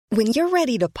When you're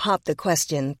ready to pop the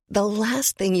question, the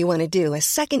last thing you want to do is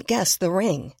second-guess the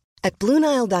ring. At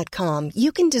BlueNile.com,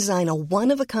 you can design a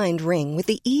one-of-a-kind ring with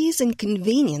the ease and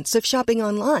convenience of shopping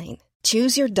online.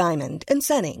 Choose your diamond and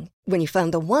setting. When you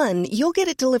find the one, you'll get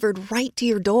it delivered right to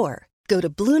your door. Go to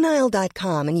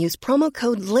BlueNile.com and use promo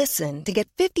code LISTEN to get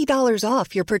 $50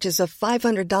 off your purchase of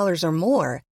 $500 or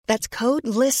more. That's code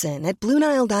LISTEN at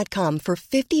BlueNile.com for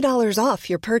 $50 off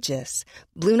your purchase.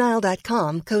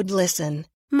 BlueNile.com, code LISTEN.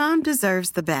 Mom deserves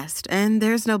the best, and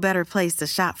there's no better place to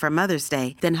shop for Mother's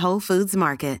Day than Whole Foods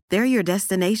Market. They're your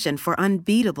destination for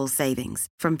unbeatable savings,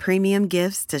 from premium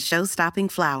gifts to show-stopping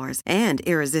flowers and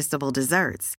irresistible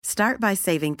desserts. Start by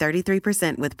saving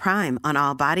 33% with Prime on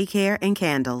all body care and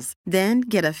candles. Then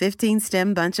get a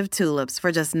 15-stem bunch of tulips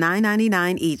for just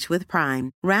 $9.99 each with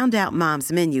Prime. Round out Mom's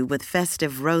menu with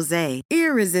festive rosé,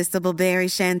 irresistible berry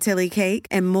chantilly cake,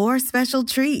 and more special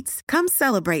treats. Come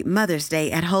celebrate Mother's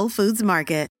Day at Whole Foods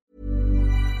Market.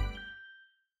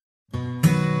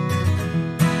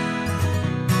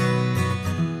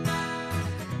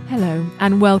 Hello,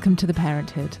 and welcome to The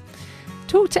Parenthood.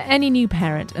 Talk to any new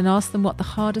parent and ask them what the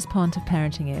hardest part of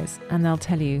parenting is, and they'll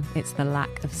tell you it's the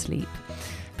lack of sleep.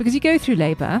 Because you go through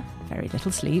labour, very little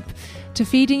sleep, to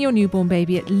feeding your newborn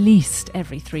baby at least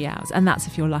every 3 hours, and that's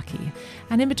if you're lucky.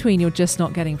 And in between, you're just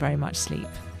not getting very much sleep.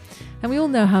 And we all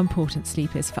know how important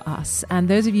sleep is for us, and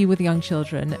those of you with young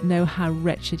children know how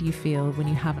wretched you feel when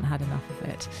you haven't had enough of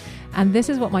it. And this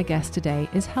is what my guest today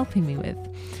is helping me with.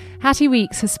 Hattie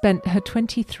Weeks has spent her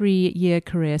 23-year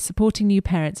career supporting new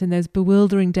parents in those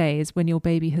bewildering days when your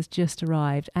baby has just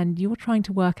arrived and you're trying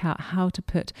to work out how to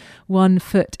put one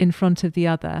foot in front of the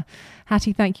other.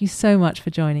 Hattie, thank you so much for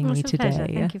joining me today. Pleasure.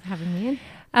 Thank you for having me in.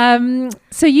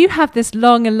 So you have this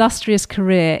long, illustrious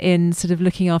career in sort of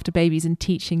looking after babies and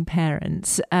teaching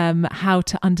parents how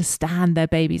to understand their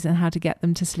babies and how to get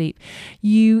them to sleep.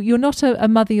 You're not a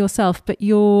mother yourself, but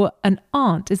you're an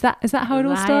aunt. Is that how it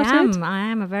all started? I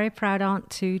am a very proud aunt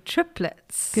to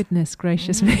triplets. Goodness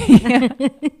gracious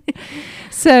me!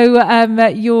 So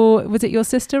was it your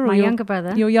sister or my younger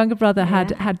brother? Your younger brother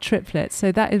had triplets.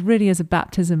 So that really is a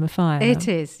baptism of fire. It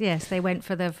is, yes. They went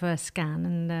for their first scan,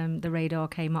 and the radar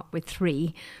came up with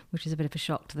 3, which is a bit of a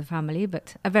shock to the family,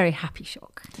 but a very happy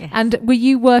shock. Yes. And were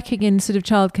you working in sort of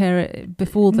childcare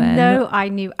before then? No, I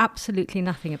knew absolutely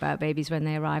nothing about babies when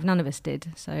they arrived. None of us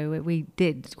did. So we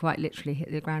did quite literally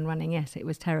hit the ground running. Yes, it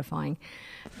was terrifying.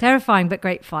 Terrifying, but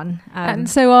great fun. And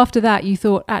so after that, you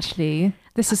thought, actually,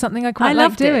 this is something I quite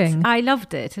like doing. I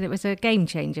loved it. And it was a game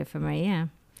changer for me, yeah.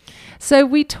 So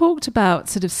we talked about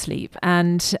sort of sleep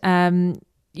and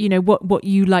what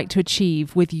you like to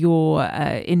achieve with your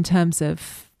in terms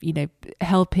of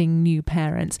helping new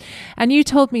parents, and you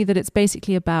told me that it's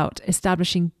basically about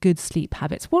establishing good sleep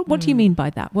habits. What do you mean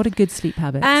by that? What are good sleep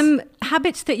habits?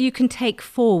 Habits that you can take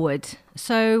forward.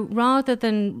 So rather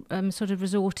than sort of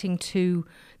resorting to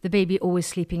the baby always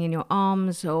sleeping in your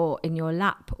arms or in your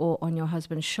lap or on your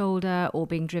husband's shoulder or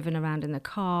being driven around in the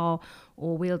car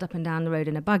or wheeled up and down the road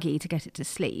in a buggy to get it to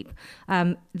sleep,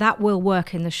 that will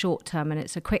work in the short term and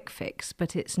it's a quick fix,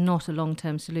 but it's not a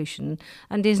long-term solution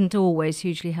and isn't always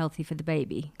hugely healthy for the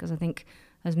baby, because I think,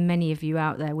 as many of you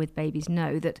out there with babies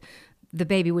know, that the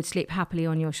baby would sleep happily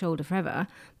on your shoulder forever,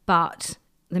 but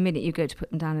the minute you go to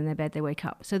put them down in their bed, they wake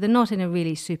up. So they're not in a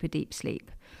really super deep sleep.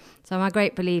 So I'm a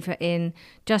great believer in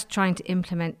just trying to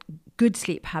implement good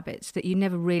sleep habits that you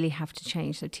never really have to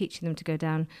change. So teaching them to go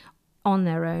down on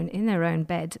their own, in their own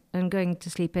bed, and going to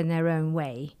sleep in their own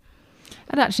way.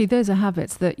 And actually, those are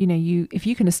habits that, if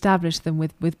you can establish them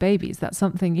with babies, that's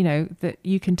something, that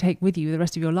you can take with you the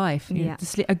rest of your life.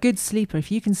 A good sleeper, if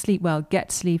you can sleep well, get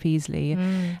to sleep easily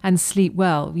and sleep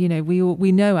well,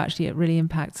 we know actually it really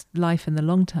impacts life in the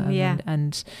long term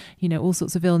and all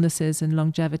sorts of illnesses and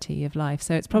longevity of life.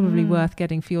 So it's probably worth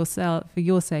getting for yourself, for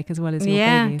your sake, as well as your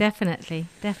baby. Yeah,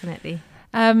 definitely.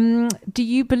 Do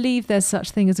you believe there's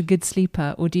such thing as a good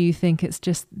sleeper, or do you think it's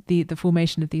just the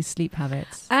formation of these sleep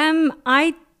habits?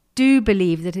 I do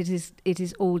believe that it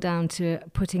is all down to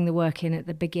putting the work in at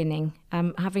the beginning.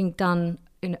 Having done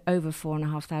over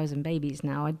 4,500 babies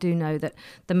now, I do know that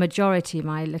the majority of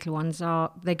my little ones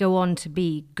they go on to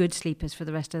be good sleepers for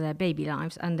the rest of their baby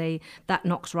lives, and that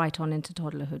knocks right on into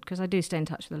toddlerhood, because I do stay in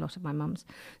touch with a lot of my mums.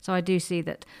 So I do see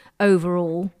that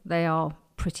overall they are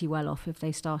pretty well off if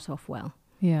they start off well.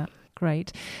 Yeah,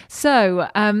 great. So,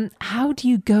 how do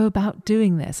you go about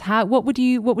doing this? What would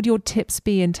your tips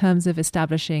be in terms of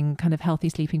establishing kind of healthy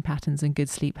sleeping patterns and good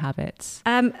sleep habits?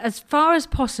 As far as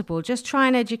possible, just try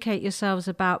and educate yourselves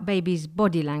about baby's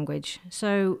body language.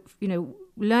 So,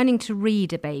 learning to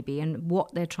read a baby and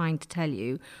what they're trying to tell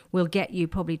you will get you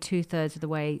probably 2/3 of the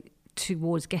way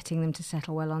towards getting them to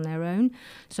settle well on their own.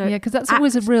 So yeah, because that's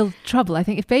always a real trouble. I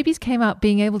think if babies came out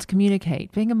being able to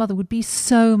communicate, being a mother would be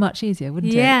so much easier,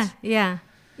 wouldn't it?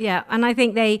 Yeah, and I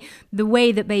think the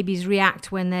way that babies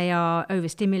react when they are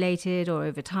overstimulated or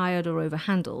overtired or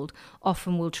overhandled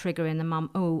often will trigger in the mum,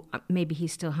 oh, maybe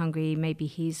he's still hungry, maybe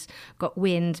he's got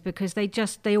wind, because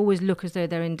they always look as though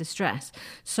they're in distress.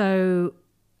 So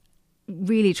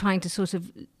really trying to sort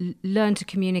of learn to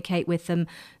communicate with them,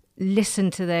 listen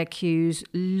to their cues,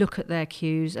 look at their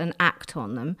cues and act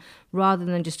on them, rather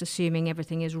than just assuming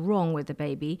everything is wrong with the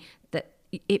baby. That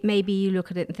it may be you look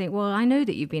at it and think, well, I know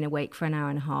that you've been awake for an hour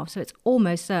and a half, so it's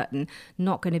almost certain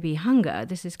not going to be hunger.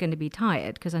 This is going to be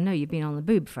tired, because I know you've been on the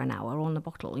boob for an hour or on the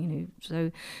bottle,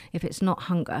 So if it's not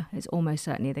hunger, it's almost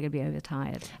certainly they're going to be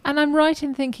overtired. And I'm right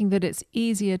in thinking that it's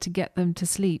easier to get them to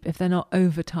sleep if they're not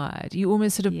overtired. You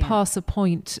almost sort of pass a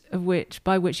point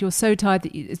by which you're so tired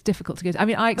that it's difficult to go. I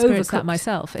mean, I experienced that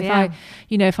myself.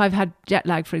 If I've had jet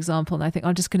lag, for example, and I think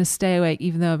I'm just going to stay awake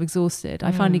even though I'm exhausted,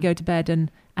 I finally go to bed and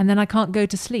then I can't go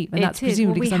to sleep, and that's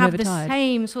presumably because I'm overtired. We have the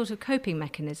same sort of coping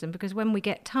mechanism, because when we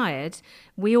get tired,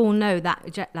 we all know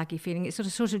that jet laggy feeling. It's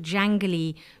sort of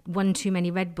jangly, one too many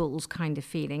Red Bulls kind of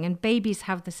feeling, and babies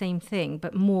have the same thing,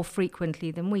 but more frequently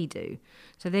than we do.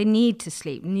 So they need to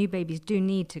sleep. New babies do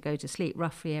need to go to sleep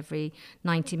roughly every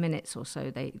 90 minutes or so.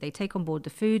 They take on board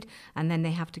the food, and then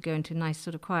they have to go into a nice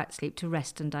sort of quiet sleep to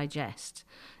rest and digest.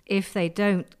 If they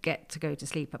don't get to go to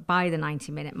sleep by the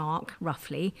 90-minute mark,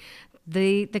 roughly,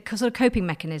 the sort of coping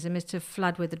mechanism is to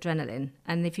flood with adrenaline.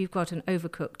 And if you've got an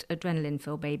overcooked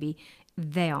adrenaline-filled baby,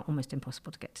 they are almost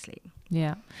impossible to get to sleep.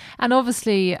 Yeah. And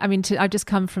obviously, I mean, I've just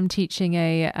come from teaching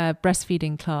a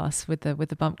breastfeeding class with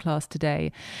the bump class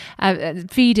today.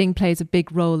 Feeding plays a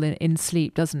big role in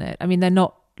sleep, doesn't it? I mean, they're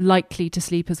not likely to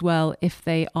sleep as well if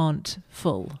they aren't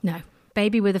full. No.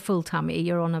 Baby with a full tummy,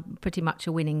 you're on pretty much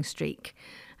a winning streak.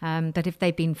 That if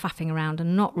they've been faffing around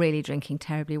and not really drinking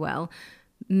terribly well,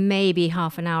 maybe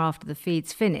half an hour after the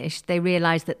feed's finished, they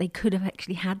realise that they could have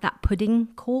actually had that pudding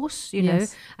course, know,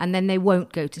 and then they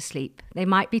won't go to sleep. They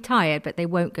might be tired, but they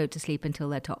won't go to sleep until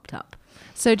they're topped up.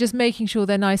 So just making sure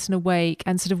they're nice and awake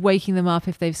and sort of waking them up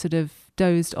if they've sort of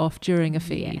dozed off during a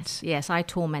feed. Yes, I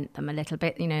torment them a little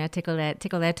bit. I tickle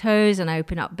their toes and I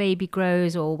open up baby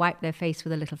grows or wipe their face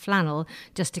with a little flannel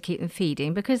just to keep them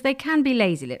feeding, because they can be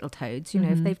lazy little toads.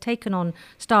 If they've taken on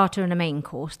starter and a main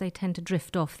course, they tend to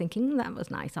drift off thinking, that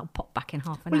was nice, I'll pop back in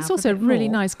half an hour. It's also a really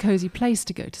nice cozy place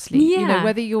to go to sleep.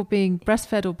 Whether you're being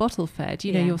breastfed or bottle fed,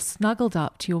 you're snuggled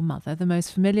up to your mother, the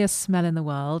most familiar smell in the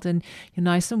world, and you're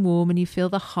nice and warm and you feel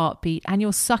the heartbeat, and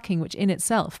you're sucking, which in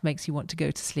itself makes you want to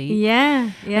go to sleep. Yeah.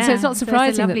 And so it's not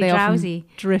surprising that they drowsy.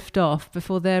 often drift off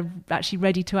before they're actually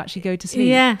ready to actually go to sleep.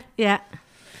 Yeah.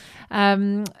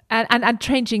 And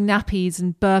changing nappies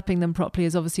and burping them properly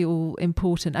is obviously all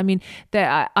important. I mean,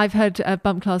 I've heard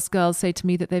bump class girls say to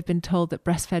me that they've been told that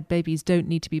breastfed babies don't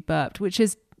need to be burped, which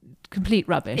is complete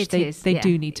rubbish. They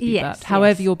do need to be burped.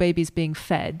 However your baby's being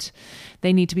fed,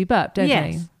 they need to be burped, don't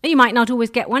they? You might not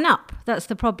always get one up. That's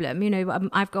the problem.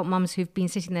 I've got mums who've been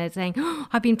sitting there saying,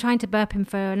 I've been trying to burp him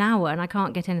for an hour and I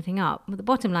can't get anything up. But the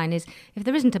bottom line is, if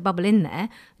there isn't a bubble in there,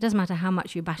 it doesn't matter how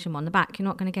much you bash them on the back, you're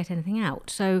not going to get anything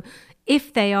out. So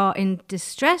if they are in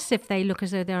distress, if they look as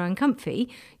though they're uncomfy,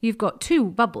 you've got two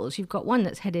bubbles. You've got one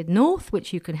that's headed north,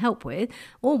 which you can help with,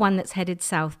 or one that's headed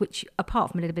south, which,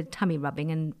 apart from a little bit of tummy rubbing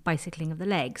and bicycling of the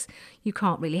legs, you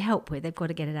can't really help with. They've got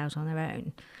to get it out on their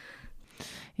own.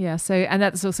 Yeah, and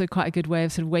that's also quite a good way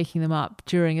of sort of waking them up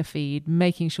during a feed,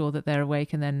 making sure that they're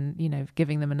awake, and then,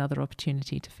 giving them another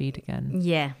opportunity to feed again.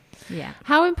 Yeah.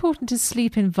 How important is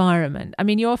sleep environment? I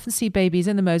mean, you often see babies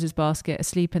in the Moses basket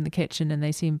asleep in the kitchen and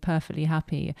they seem perfectly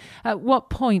happy. At what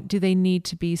point do they need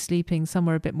to be sleeping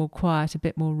somewhere a bit more quiet, a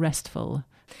bit more restful,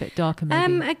 a bit darker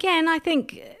maybe? Again, I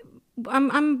think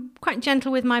I'm quite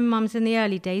gentle with my mums in the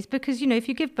early days, because, if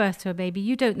you give birth to a baby,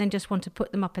 you don't then just want to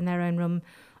put them up in their own room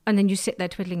and then you sit there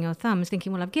twiddling your thumbs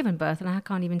thinking, well, I've given birth and I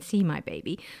can't even see my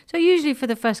baby. So usually for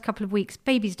the first couple of weeks,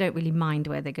 babies don't really mind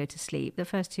where they go to sleep. The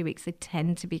first 2 weeks, they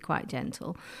tend to be quite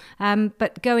gentle.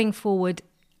 But going forward,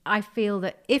 I feel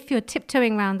that if you're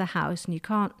tiptoeing around the house and you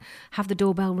can't have the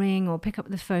doorbell ring or pick up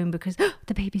the phone because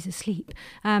the baby's asleep,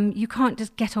 you can't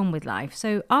just get on with life.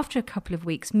 So after a couple of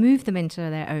weeks, move them into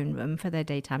their own room for their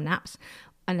daytime naps,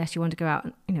 unless you want to go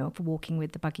out, for walking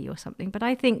with the buggy or something. But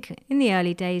I think in the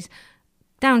early days,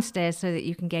 downstairs so that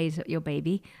you can gaze at your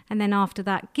baby, and then after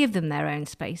that give them their own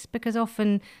space, because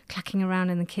often clacking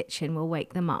around in the kitchen will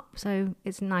wake them up, so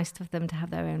it's nice for them to have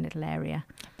their own little area.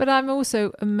 But I'm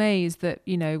also amazed that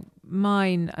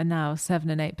mine are now 7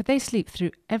 and 8, but they sleep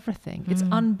through everything. It's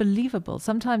unbelievable.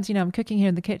 Sometimes, I'm cooking here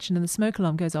in the kitchen and the smoke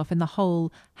alarm goes off in the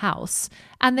whole house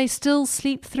and they still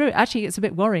sleep through. Actually, it's a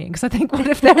bit worrying because I think, what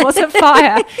if there was a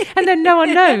fire and then no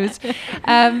one knows?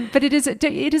 But it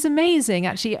is amazing,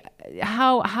 actually,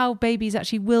 how babies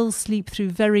actually will sleep through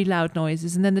very loud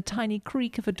noises, and then the tiny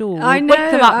creak of a door will wake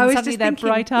them up and suddenly they're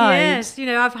bright-eyed. Yes,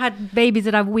 I've had babies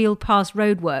that I've wheeled past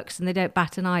roadworks and they don't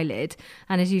bat an eyelid.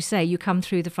 And as you say, you come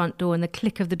through the front door and the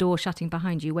click of the door shutting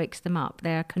behind you wakes them up.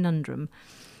 They're a conundrum.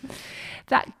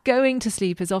 That going to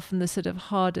sleep is often the sort of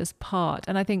hardest part.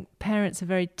 And I think parents are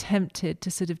very tempted to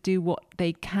sort of do what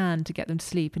they can to get them to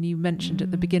sleep. And you mentioned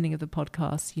at the beginning of the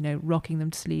podcast, rocking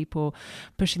them to sleep or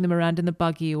pushing them around in the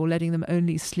buggy or letting them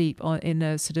only sleep in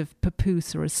a sort of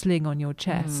papoose or a sling on your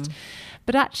chest.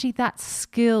 But actually that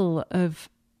skill of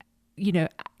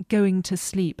going to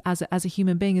sleep as a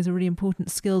human being is a really important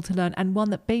skill to learn, and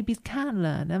one that babies can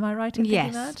learn. Am I right in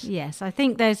thinking that? Yes. I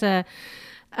think there's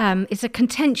it's a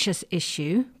contentious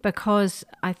issue, because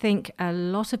I think a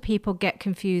lot of people get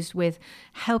confused with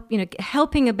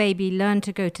helping a baby learn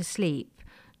to go to sleep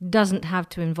doesn't have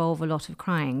to involve a lot of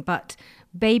crying, but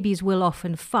babies will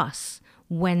often fuss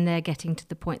when they're getting to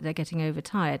the point they're getting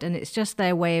overtired, and it's just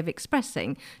their way of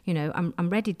expressing, I'm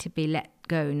ready to be let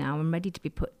go now, I'm ready to be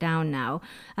put down now,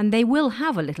 and they will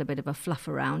have a little bit of a fluff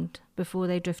around before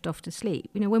they drift off to sleep.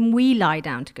 When we lie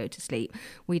down to go to sleep,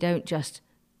 we don't just,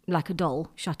 like a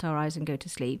doll, shut our eyes and go to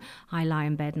sleep. I lie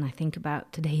in bed and I think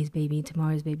about today's baby,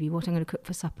 tomorrow's baby, what I'm going to cook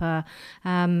for supper,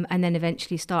 and then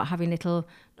eventually start having little,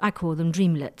 I call them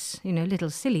dreamlets, little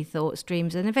silly thoughts,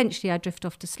 dreams, and eventually I drift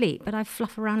off to sleep, but I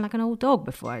fluff around like an old dog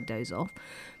before I doze off.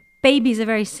 Babies are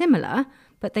very similar,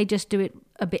 but they just do it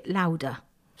a bit louder.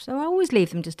 So I always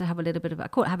leave them just to have a little bit of, I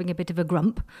call it having a bit of a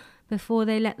grump before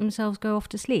they let themselves go off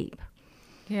to sleep.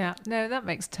 Yeah, no, that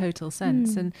makes total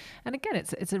sense. And again,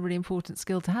 it's a really important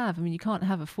skill to have. I mean, you can't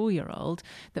have a 4-year-old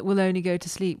that will only go to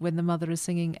sleep when the mother is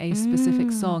singing a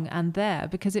specific song and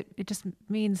because it just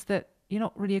means that you're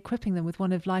not really equipping them with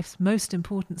one of life's most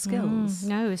important skills.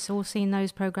 No, it's all seen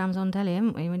those programmes on telly,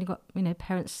 haven't we? When you've got,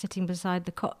 parents sitting beside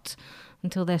the cot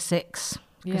until they're 6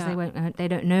 because they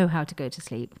don't know how to go to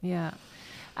sleep. Yeah.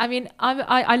 I mean,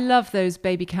 I love those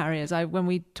baby carriers. When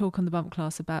we talk on the bump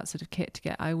class about sort of kit to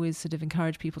get, I always sort of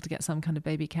encourage people to get some kind of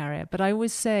baby carrier. But I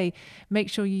always say, make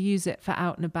sure you use it for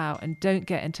out and about, and don't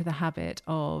get into the habit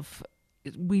of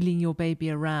wheeling your baby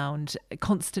around,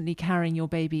 constantly carrying your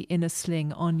baby in a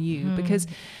sling on you, because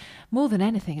more than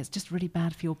anything, it's just really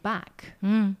bad for your back.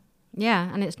 Yeah,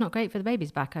 and it's not great for the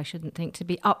baby's back, I shouldn't think, to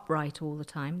be upright all the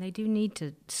time. They do need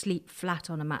to sleep flat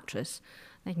on a mattress.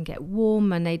 They can get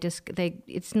warm, and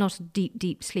it's not a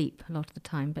deep sleep a lot of the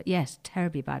time. But yes,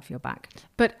 terribly bad for your back.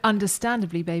 But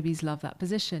understandably, babies love that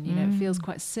position. It feels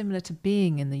quite similar to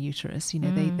being in the uterus.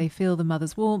 They feel the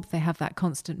mother's warmth. They have that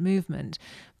constant movement.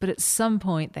 But at some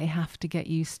point, they have to get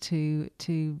used to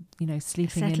sleeping,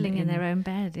 settling in their own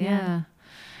bed. Yeah.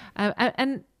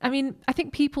 And I mean, I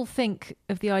think people think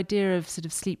of the idea of sort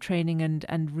of sleep training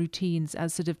and routines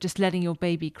as sort of just letting your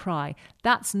baby cry.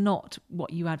 That's not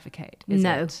what you advocate, is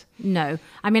it? No.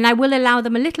 I mean, I will allow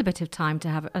them a little bit of time to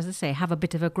have, as I say, have a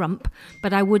bit of a grump,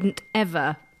 but I wouldn't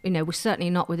ever, we're certainly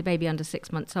not with a baby under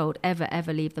 6 months old,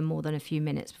 ever leave them more than a few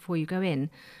minutes before you go in.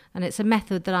 And it's a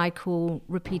method that I call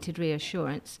repeated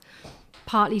reassurance.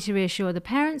 Partly to reassure the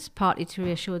parents, partly to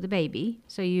reassure the baby.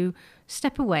 So you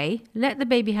step away, let the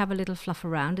baby have a little fluff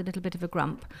around, a little bit of a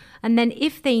grump, and then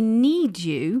if they need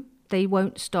you, they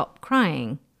won't stop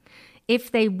crying. If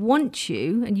they want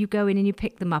you, and you go in and you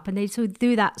pick them up, and they sort of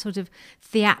do that sort of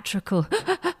theatrical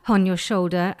on your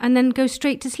shoulder, and then go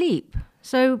straight to sleep.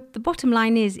 So the bottom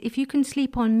line is, if you can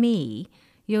sleep on me,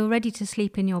 you're ready to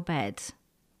sleep in your bed.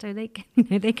 So they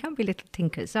can be little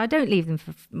tinkers. So I don't leave them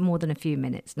for more than a few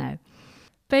minutes now.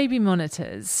 Baby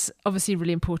monitors, obviously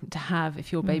really important to have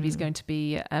if your baby's going to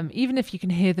be, even if you can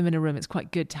hear them in a room, it's quite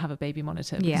good to have a baby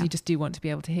monitor, because you just do want to be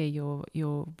able to hear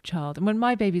your child. And when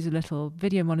my babies were little,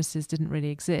 video monitors didn't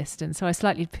really exist, and so I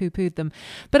slightly poo-pooed them.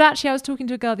 But actually, I was talking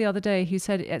to a girl the other day who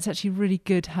said it's actually really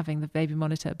good having the baby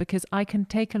monitor, because I can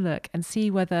take a look and see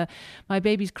whether my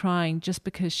baby's crying just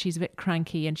because she's a bit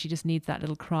cranky and she just needs that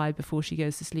little cry before she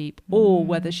goes to sleep, or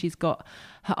whether she's got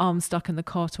her arm stuck in the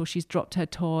cot, or she's dropped her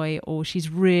toy, or she's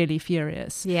really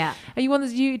furious. Yeah. Are you one that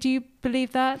do you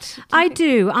believe that? I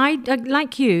do. I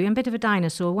like you, I'm a bit of a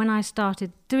dinosaur. When I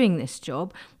started doing this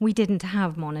job, we didn't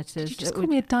have monitors. Did you just call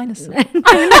me a dinosaur?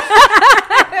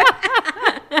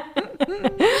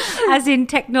 As in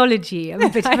technology, I'm a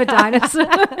bit of a dinosaur.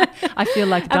 I feel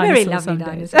like a dinosaur. A very lovely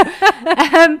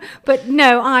dinosaur. But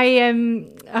no,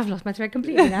 I've lost my thread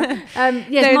completely now.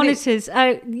 Yes, monitors.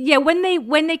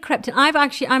 When they crept in,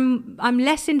 I'm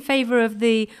less in favour of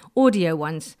the audio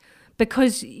ones,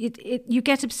 because you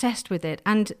get obsessed with it.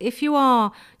 And if you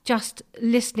are just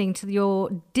listening to your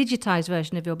digitized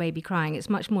version of your baby crying, it's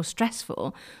much more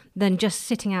stressful than just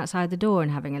sitting outside the door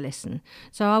and having a listen.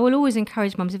 So I will always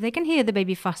encourage mums, if they can hear the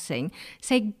baby fussing,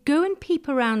 say, go and peep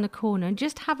around the corner and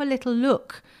just have a little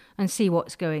look and see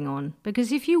what's going on.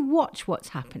 Because if you watch what's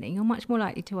happening, you're much more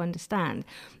likely to understand.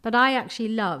 But I actually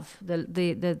love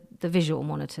the visual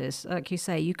monitors. Like you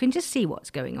say, you can just see what's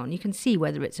going on. You can see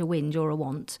whether it's a whinge or a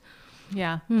want.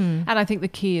 Yeah. And I think the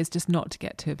key is just not to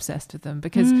get too obsessed with them,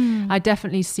 because I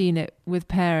definitely seen it with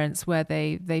parents where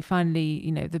they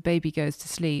finally, the baby goes to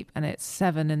sleep and it's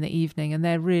 7 p.m. and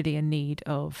they're really in need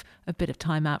of a bit of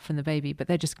time out from the baby, but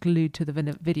they're just glued to the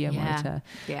video monitor.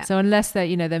 Yeah. So unless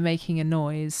they're making a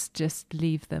noise, just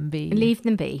leave them be. Leave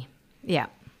them be. Yeah.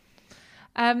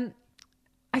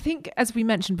 I think, as we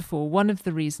mentioned before, one of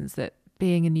the reasons that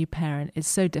being a new parent is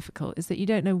so difficult is that you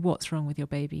don't know what's wrong with your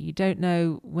baby. You don't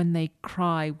know when they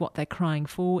cry what they're crying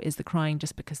for. Is the crying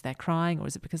just because they're crying, or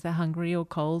is it because they're hungry or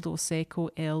cold or sick or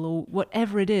ill or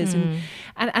whatever it is? And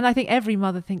I think every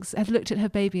mother has looked at her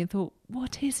baby and thought,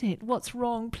 what is it? What's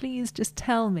wrong? Please just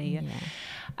tell me.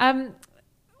 Yeah.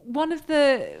 One of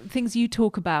the things you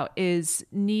talk about is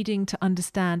needing to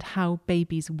understand how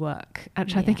babies work,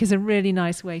 which I think is a really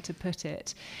nice way to put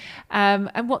it,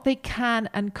 and what they can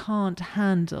and can't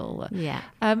handle. Yeah.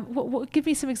 Give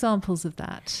me some examples of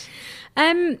that.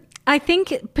 I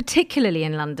think particularly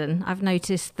in London, I've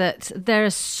noticed that there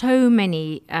are so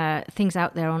many things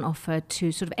out there on offer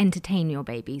to sort of entertain your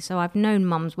baby. So I've known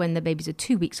mums, when the babies are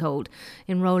 2 weeks old,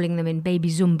 enrolling them in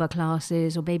baby Zumba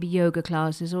classes or baby yoga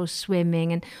classes or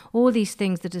swimming, and all these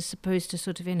things that are supposed to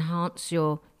sort of enhance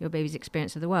your baby's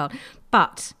experience of the world.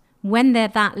 But when they're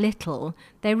that little,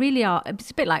 they really are, it's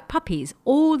a bit like puppies.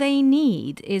 All they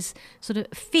need is sort of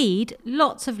feed,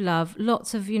 lots of love,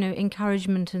 lots of,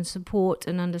 encouragement and support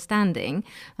and understanding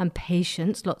and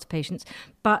patience, lots of patience.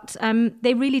 But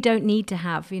they really don't need to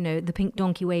have, the pink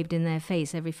donkey waved in their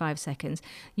face every 5 seconds.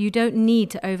 You don't need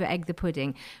to over-egg the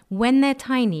pudding. When they're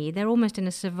tiny, they're almost in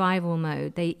a survival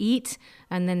mode. They eat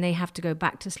and then they have to go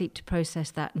back to sleep to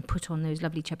process that and put on those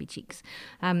lovely chubby cheeks.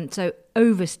 So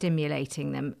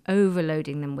overstimulating them,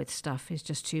 overloading them with stuff is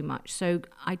just too much. So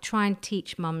I try and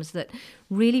teach mums that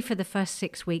really for the first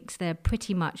 6 weeks, they're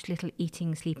pretty much little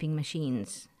eating, sleeping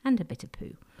machines and a bit of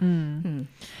poo.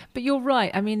 But you're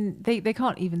right. I mean, they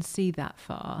can't even see that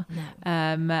far.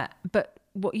 No. But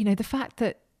the fact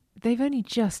that they've only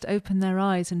just opened their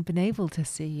eyes and been able to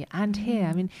see and hear.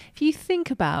 I mean, if you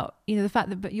think about, the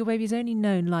fact that your baby's only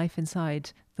known life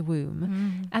inside the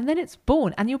womb and then it's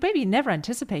born, and your baby never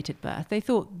anticipated birth. They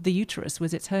thought the uterus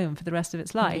was its home for the rest of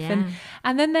its life.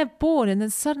 And then they're born, and then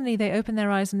suddenly they open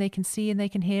their eyes and they can see and they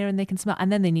can hear and they can smell,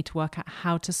 and then they need to work out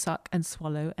how to suck and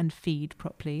swallow and feed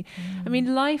properly. I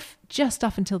mean, life just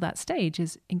up until that stage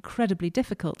is incredibly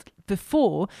difficult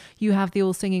before you have the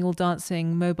all singing, all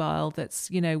dancing mobile that's,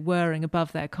 whirring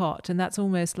above their cot. And that's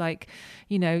almost like,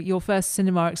 your first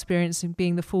cinema experience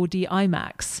being the 4D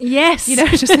IMAX. Yes.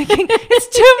 Just thinking, it's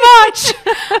too much.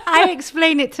 I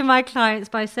explain it to my clients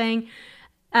by saying,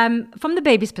 from the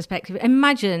baby's perspective,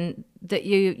 imagine that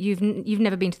you've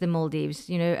never been to the Maldives,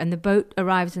 and the boat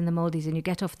arrives in the Maldives and you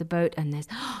get off the boat and there's,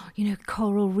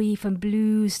 coral reef and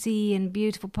blue sea and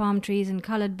beautiful palm trees and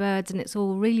coloured birds, and it's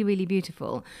all really, really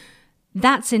beautiful.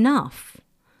 That's enough.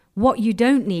 What you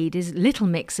don't need is Little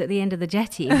Mix at the end of the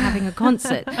jetty having a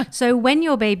concert. So when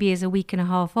your baby is a week and a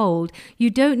half old, you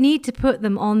don't need to put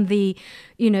them on the,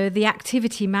 the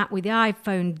activity mat with the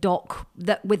iPhone dock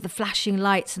with the flashing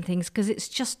lights and things, because it's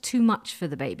just too much for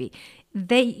the baby.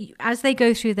 As they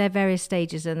go through their various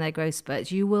stages and their growth spurts,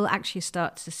 you will actually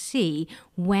start to see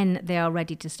when they are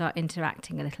ready to start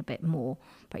interacting a little bit more.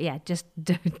 But yeah, just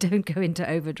don't go into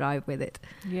overdrive with it.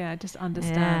 Yeah, just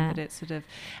understand that it's sort of...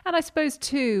 And I suppose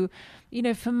too,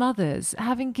 for mothers,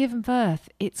 having given birth,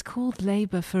 it's called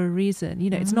labour for a reason.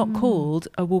 It's not called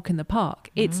a walk in the park.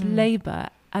 It's labour.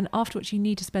 And afterwards, you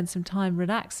need to spend some time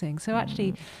relaxing. So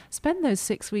actually spend those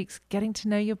 6 weeks getting to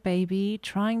know your baby,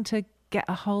 trying to get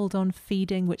a hold on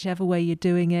feeding whichever way you're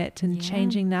doing it, and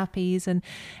changing nappies, and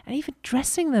even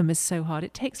dressing them is so hard.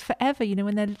 It takes forever,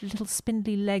 when they're little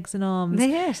spindly legs and arms.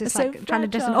 Yes, it's like trying to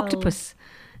dress an octopus.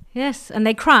 Yes, and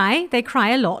they cry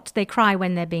a lot. They cry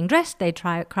when they're being dressed, they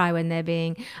cry when they're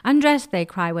being undressed, they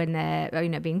cry when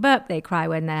they're being burped, they cry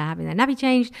when they're having their nappy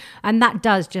changed, and that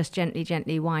does just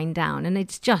gently wind down. And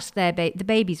it's just the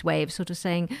baby's way of sort of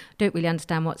saying, don't really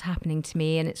understand what's happening to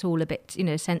me, and it's all a bit,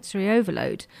 sensory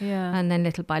overload. Yeah. And then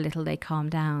little by little they calm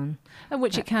down. And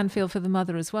which it can feel for the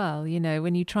mother as well,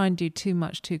 when you try and do too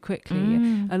much too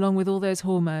quickly, along with all those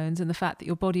hormones and the fact that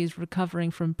your body is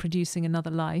recovering from producing another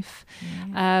life.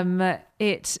 Yeah. And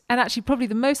actually probably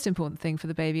the most important thing for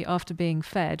the baby after being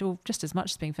fed, or just as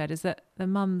much as being fed, is that the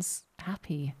mum's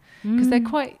happy, because they're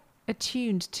quite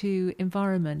attuned to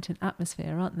environment and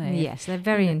atmosphere, aren't they? Yes, they're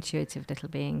very intuitive little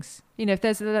beings. If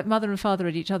there's a mother and father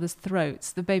at each other's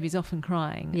throats, the baby's often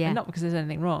crying. Yeah. And not because there's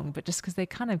anything wrong, but just because they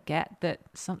kind of get that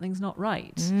something's not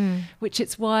right. Which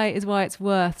is why it's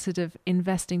worth sort of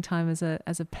investing time as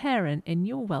a parent in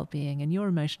your well-being and your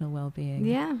emotional well-being.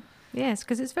 Yeah. Yes,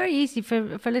 because it's very easy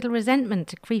for a little resentment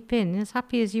to creep in. As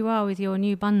happy as you are with your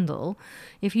new bundle,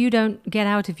 if you don't get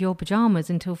out of your pajamas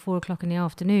until 4:00 in the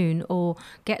afternoon, or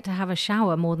get to have a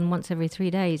shower more than once every 3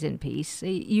 days in peace,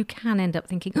 you can end up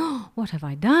thinking, oh, what have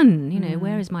I done?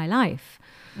 Where is my life?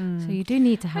 So you do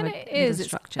need to have a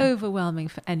structure. It's overwhelming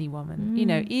for any woman.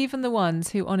 Even the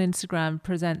ones who on Instagram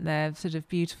present their sort of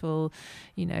beautiful,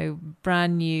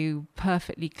 brand new,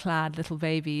 perfectly clad little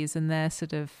babies and their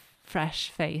sort of fresh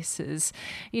faces.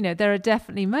 There are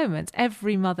definitely moments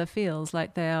every mother feels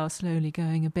like they are slowly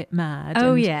going a bit mad.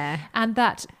 Oh, yeah. And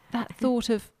that thought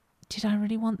of, did I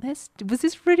really want this? Was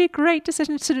this really a great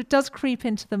decision? It sort of does creep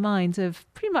into the minds of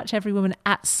pretty much every woman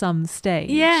at some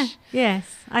stage. Yeah, yes.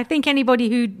 I think anybody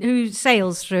who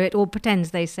sails through it or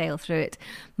pretends they sail through it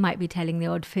might be telling the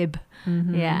odd fib.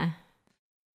 Mm-hmm. Yeah.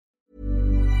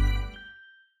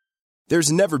 There's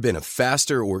never been a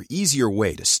faster or easier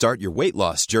way to start your weight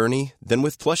loss journey than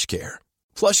with PlushCare.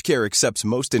 PlushCare accepts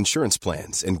most insurance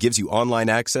plans and gives you online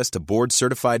access to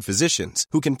board-certified physicians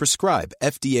who can prescribe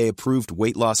FDA-approved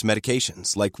weight loss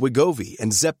medications like Wegovy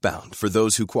and Zepbound for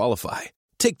those who qualify.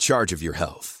 Take charge of your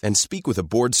health and speak with a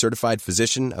board-certified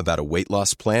physician about a weight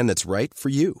loss plan that's right for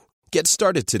you. Get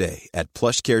started today at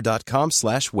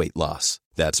plushcare.com/weightloss.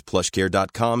 That's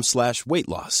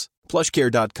plushcare.com/weightloss.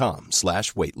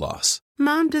 plushcare.com/weightloss.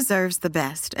 Mom deserves the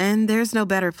best, and there's no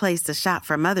better place to shop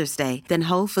for Mother's Day than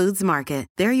Whole Foods Market.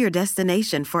 They're your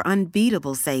destination for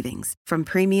unbeatable savings, from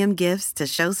premium gifts to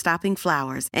show-stopping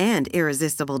flowers and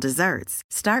irresistible desserts.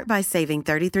 Start by saving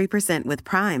 33% with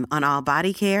Prime on all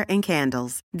body care and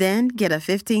candles. Then get a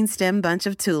 15-stem bunch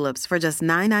of tulips for just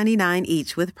 $9.99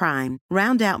 each with Prime.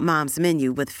 Round out Mom's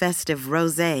menu with festive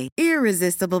rosé,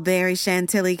 irresistible berry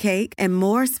chantilly cake, and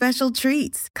more special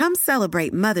treats. Come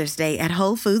celebrate Mother's Day at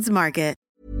Whole Foods Market.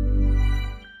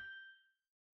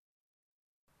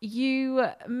 You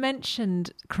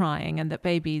mentioned crying and that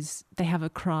babies, they have a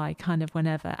cry kind of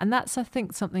whenever. And that's, I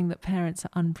think, something that parents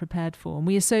are unprepared for. And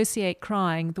we associate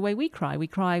crying the way we cry. We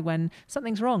cry when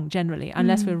something's wrong, generally,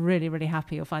 unless we're really, really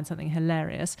happy or find something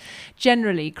hilarious.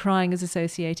 Generally, crying is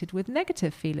associated with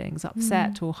negative feelings,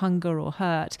 upset or hunger or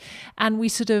hurt. And we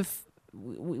sort of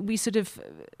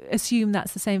assume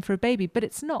that's the same for a baby, but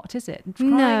it's not, is it?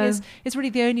 Crying is really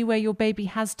the only way your baby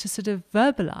has to sort of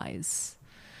verbalize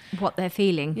what they're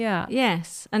feeling. Yeah.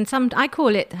 Yes. And I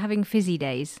call it having fizzy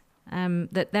days.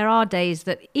 That there are days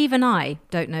that even I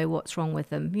don't know what's wrong with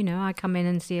them. I come in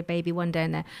and see a baby one day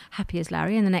and they're happy as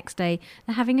Larry, and the next day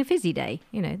they're having a fizzy day.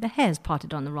 The hair's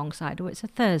parted on the wrong side, or it's a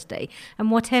Thursday.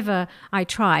 And whatever I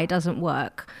try doesn't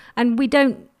work. And we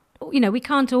can't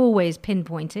always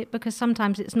pinpoint it, because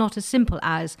sometimes it's not as simple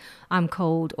as I'm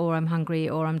cold or I'm hungry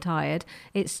or I'm tired.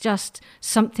 It's just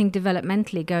something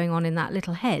developmentally going on in that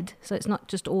little head. So it's not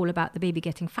just all about the baby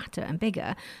getting fatter and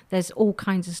bigger. There's all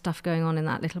kinds of stuff going on in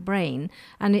that little brain.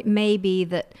 And it may be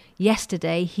that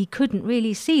yesterday he couldn't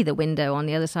really see the window on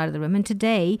the other side of the room, and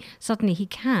today suddenly he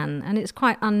can. And it's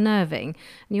quite unnerving.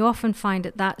 And you often find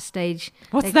at that stage...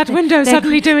 What's that window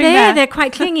suddenly doing there? They're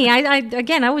quite clingy.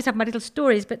 I always have my little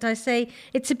stories, but I say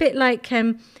it's a bit like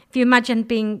if you imagine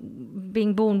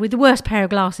being born with the worst pair of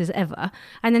glasses ever,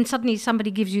 and then suddenly somebody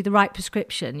gives you the right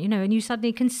prescription, and you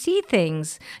suddenly can see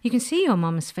things. You can see your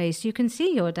mum's face, you can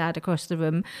see your dad across the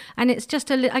room, and it's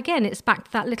just it's back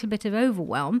to that little bit of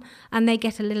overwhelm, and they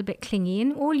get a little bit clingy,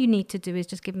 and all you need to do is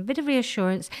just give them a bit of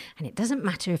reassurance, and it doesn't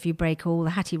matter if you break all the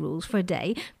Hattie rules for a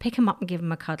day. Pick them up and give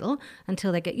them a cuddle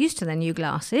until they get used to their new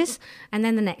glasses, and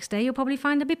then the next day you'll probably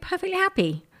find they'll be perfectly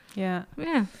happy. Yeah.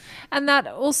 And that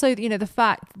also,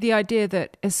 the idea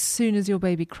that as soon as your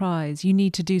baby cries, you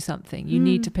need to do something, you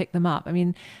need to pick them up. I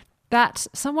mean, that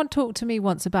someone talked to me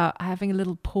once about having a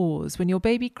little pause. When your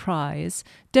baby cries,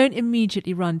 don't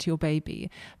immediately run to your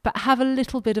baby, but have a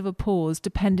little bit of a pause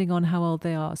depending on how old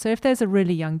they are. So if there's a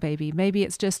really young baby, maybe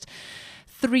it's just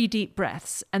 3 deep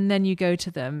breaths and then you go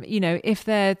to them. You know, if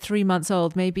they're 3 months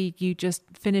old, maybe you just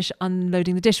finish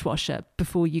unloading the dishwasher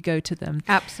before you go to them.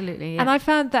 Absolutely. Yeah. And I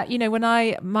found that, you know, when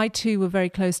my two were very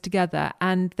close together,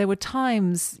 and there were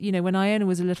times, you know, when Iona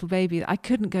was a little baby, I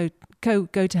couldn't go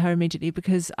to her immediately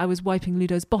because I was wiping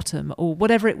Ludo's bottom or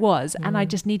whatever it was, and I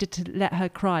just needed to let her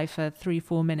cry for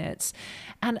 3-4 minutes.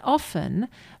 And often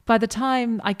by the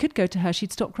time I could go to her,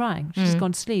 she'd stop crying. She'd just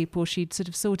gone to sleep, or she'd sort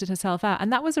of sorted herself out.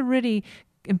 And that was a really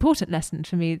important lesson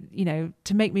for me, you know,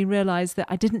 to make me realize that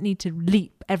I didn't need to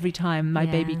leap every time my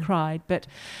baby cried, but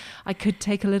I could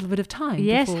take a little bit of time.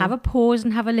 Yes, have a pause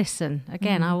and have a listen.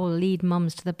 Again, I will lead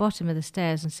mums to the bottom of the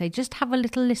stairs and say, just have a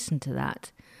little listen to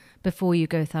that before you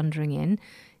go thundering in.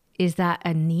 Is that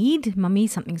a need? Mummy,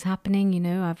 something's happening, you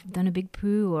know, I've done a big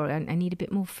poo, or I need a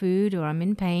bit more food, or I'm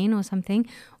in pain or something.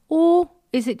 Or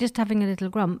is it just having a little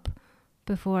grump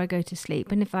before I go to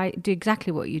sleep? And if I do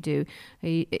exactly what you do,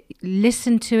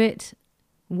 listen to it,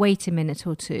 wait a minute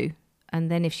or two, and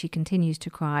then if she continues to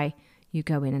cry, you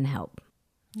go in and help.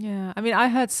 Yeah, I mean, I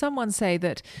heard someone say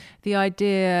that the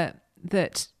idea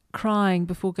that crying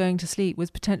before going to sleep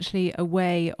was potentially a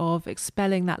way of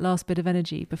expelling that last bit of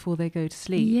energy before they go to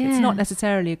sleep. Yes. It's not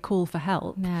necessarily a call for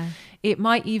help. No. It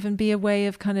might even be a way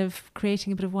of kind of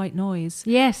creating a bit of white noise.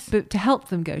 Yes. But to help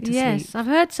them go to sleep. Yes, I've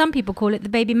heard some people call it the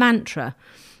baby mantra.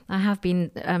 I have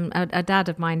been, a dad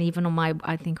of mine, even on my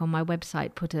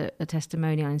website, put a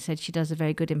testimonial and said she does a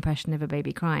very good impression of a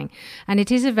baby crying. And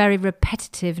it is a very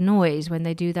repetitive noise when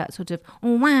they do that sort of,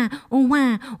 oh wah, oh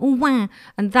wah, oh wah.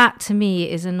 And that to me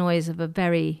is a noise of a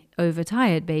very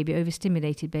overtired baby,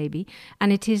 overstimulated baby.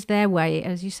 And it is their way,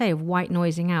 as you say, of white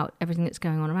noising out everything that's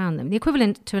going on around them. The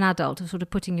equivalent to an adult of sort of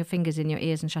putting your fingers in your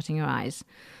ears and shutting your eyes.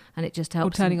 And it just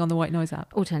helps. Or turning on the white noise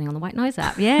app. Or turning on the white noise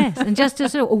app, yes. And just to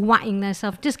sort of whacking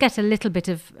themselves, just get a little bit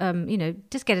of,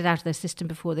 just get it out of their system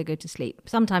before they go to sleep.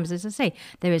 Sometimes, as I say,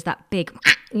 there is that big,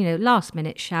 last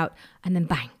minute shout, and then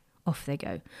bang, off they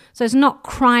go. So it's not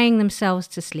crying themselves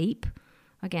to sleep.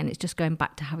 Again, it's just going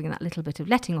back to having that little bit of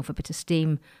letting off a bit of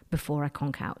steam before I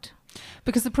conk out.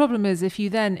 Because the problem is, if you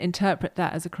then interpret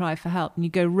that as a cry for help and you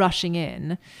go rushing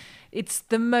in, it's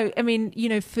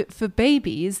the for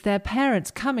babies, their parents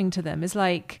coming to them is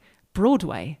like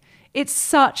Broadway. It's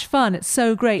such fun. It's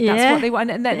so great. That's what they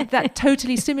want. And that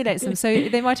totally stimulates them. So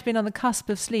they might have been on the cusp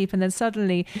of sleep, and then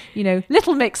suddenly,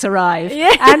 Little Mix arrive.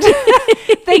 Yeah. And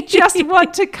they just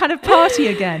want to kind of party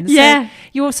again. So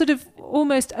you're sort of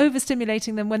almost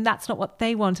overstimulating them when that's not what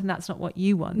they want and that's not what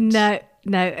you want. No.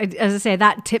 As I say,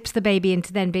 that tips the baby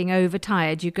into then being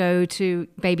overtired. You go to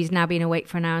baby's now been awake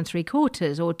for an hour and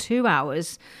 3/4 or 2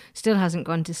 hours, still hasn't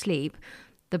gone to sleep.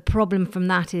 The problem from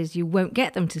that is you won't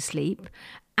get them to sleep,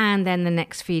 and then the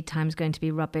next feed time is going to be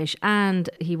rubbish, and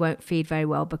he won't feed very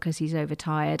well because he's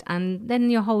overtired, and then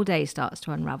your whole day starts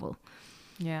to unravel.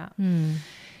 Yeah.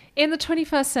 In the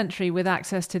 21st century, with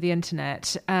access to the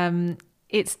internet,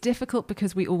 it's difficult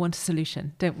because we all want a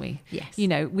solution, don't we? Yes.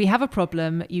 We have a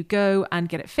problem, you go and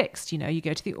get it fixed. You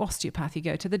go to the osteopath, you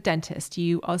go to the dentist.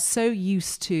 You are so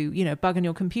used to, bug on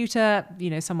your computer,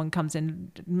 someone comes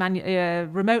in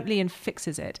remotely and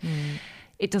fixes it.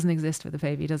 It doesn't exist with a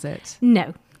baby, does it?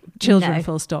 No. Children,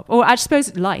 full stop. Or I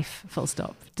suppose life, full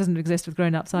stop. Doesn't exist with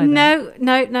grown-ups either. No.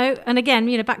 And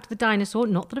again, back to the dinosaur.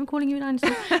 Not that I'm calling you a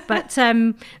dinosaur. But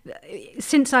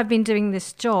since I've been doing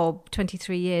this job,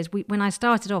 23 years, when I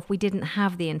started off, we didn't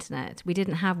have the internet. We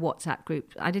didn't have WhatsApp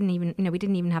groups. We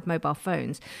didn't even have mobile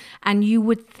phones. And you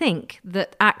would think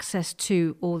that access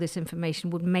to all this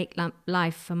information would make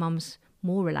life for mums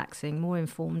more relaxing, more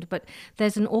informed, but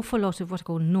there's an awful lot of what I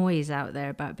call noise out there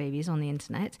about babies on the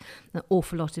internet. An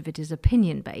awful lot of it is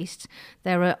opinion-based.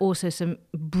 There are also some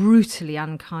brutally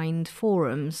unkind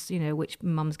forums, which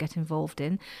mums get involved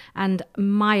in. And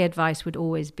my advice would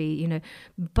always be,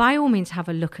 by all means have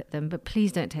a look at them, but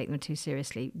please don't take them too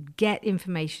seriously. Get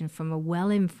information from a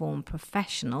well-informed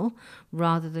professional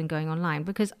rather than going online,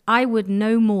 because I would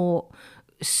no more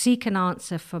seek an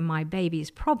answer for my baby's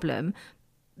problem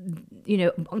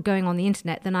going on the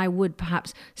internet than I would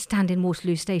perhaps stand in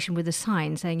Waterloo Station with a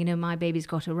sign saying, my baby's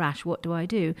got a rash, what do I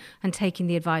do? And taking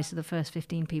the advice of the first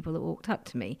 15 people that walked up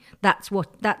to me. That's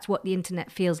what the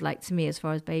internet feels like to me as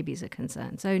far as babies are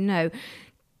concerned. So no,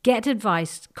 get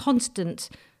advice,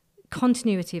 constant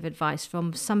continuity of advice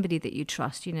from somebody that you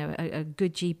trust, a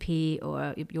good GP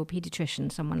or your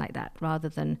paediatrician, someone like that, rather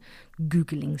than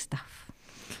Googling stuff.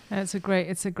 It's a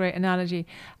great analogy.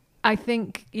 I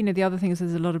think, the other thing is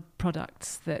there's a lot of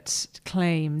products that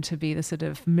claim to be the sort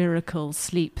of miracle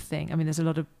sleep thing. I mean, there's a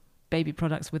lot of baby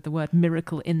products with the word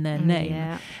miracle in their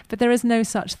name, but there is no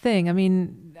such thing. I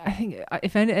mean, I think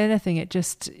if anything, it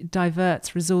just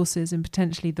diverts resources in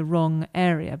potentially the wrong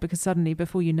area, because suddenly,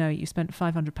 before you know it, you spent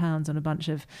 £500 on a bunch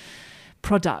of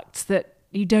products that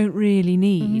you don't really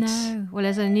need. No. Well,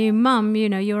 as a new mum,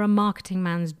 you're a marketing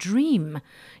man's dream.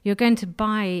 You're going to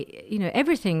buy,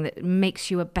 everything that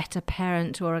makes you a better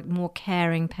parent or a more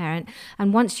caring parent.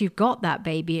 And once you've got that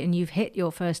baby and you've hit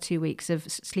your first 2 weeks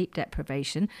of sleep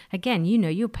deprivation, again,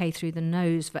 you'll pay through the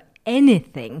nose for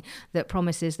anything that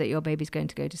promises that your baby's going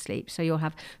to go to sleep. So you'll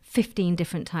have 15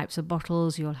 different types of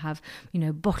bottles. You'll have,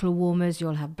 bottle warmers.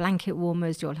 You'll have blanket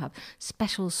warmers. You'll have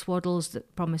special swaddles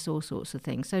that promise all sorts of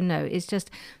things. So no, it's just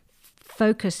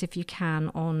focus if you can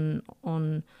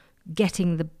on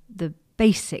getting the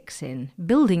basics in,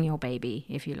 building your baby,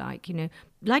 if you like.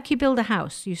 Like you build a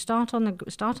house. You start on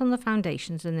the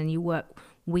foundations, and then you work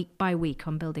week by week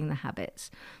on building the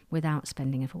habits without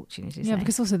spending a fortune, as you say.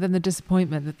 Because also then the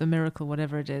disappointment that the miracle,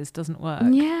 whatever it is, doesn't work.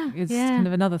 It's kind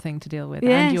of another thing to deal with.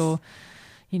 Yes. And you're,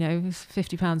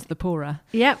 £50 the poorer.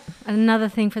 Yep. And another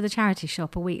thing for the charity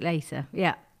shop a week later.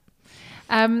 Yeah.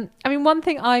 I mean, one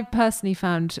thing I personally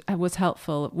found was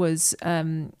helpful was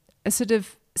a sort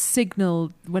of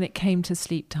signal when it came to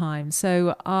sleep time.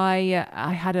 So I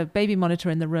had a baby monitor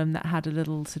in the room that had a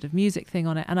little sort of music thing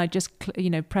on it, and I just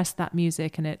pressed that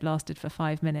music, and it lasted for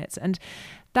 5 minutes, and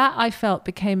that I felt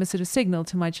became a sort of signal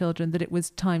to my children that it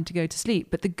was time to go to sleep.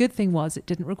 But the good thing was it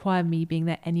didn't require me being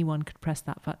there. Anyone could press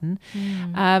that button.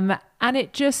 And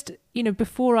it just,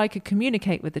 before I could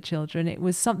communicate with the children, it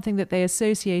was something that they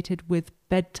associated with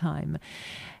bedtime.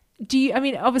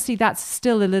 Obviously that's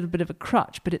still a little bit of a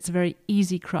crutch, but it's a very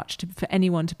easy crutch for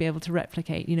anyone to be able to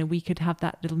replicate. We could have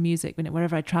that little music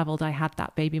wherever I traveled. I had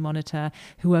that baby monitor.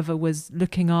 Whoever was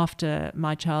looking after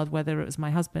my child, whether it was my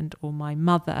husband or my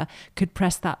mother, could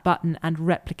press that button and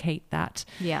replicate that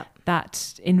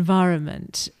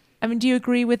environment. I mean, do you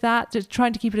agree with that? Just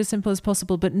trying to keep it as simple as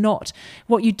possible, but not,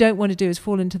 what you don't want to do is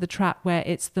fall into the trap where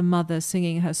it's the mother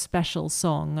singing her special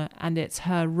song and it's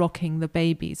her rocking the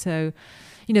baby. So,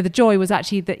 the joy was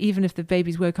actually that even if the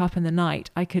babies woke up in the night,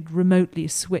 I could remotely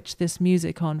switch this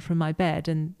music on from my bed,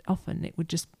 and often it would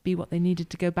just be what they needed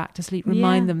to go back to sleep,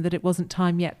 remind them that it wasn't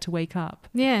time yet to wake up.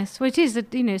 Yes, well, it is,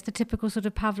 it's the typical sort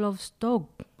of Pavlov's dog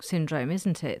syndrome,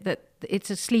 isn't it? That it's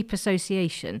a sleep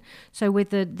association. So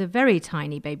with the very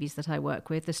tiny babies that I work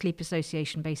with, the sleep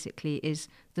association basically is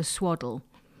the swaddle,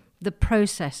 the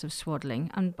process of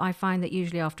swaddling. And I find that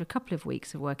usually after a couple of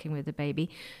weeks of working with the baby,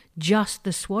 just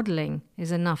the swaddling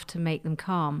is enough to make them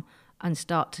calm and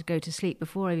start to go to sleep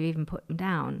before I've even put them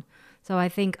down. So I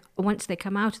think once they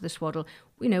come out of the swaddle,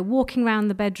 walking around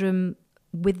the bedroom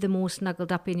with them all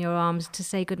snuggled up in your arms to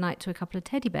say goodnight to a couple of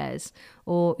teddy bears,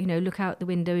 or, look out the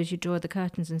window as you draw the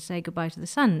curtains and say goodbye to the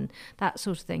sun, that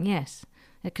sort of thing, yes,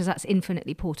 because that's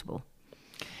infinitely portable.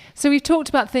 So we've talked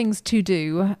about things to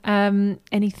do.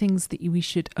 Any things that we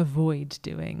should avoid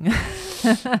doing?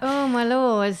 Oh, my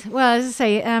Lord. Well, as I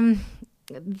say,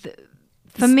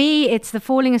 for me, it's the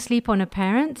falling asleep on a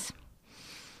parent.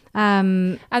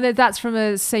 And that's from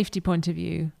a safety point of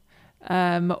view,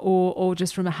 or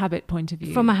just from a habit point of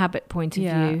view? From a habit point of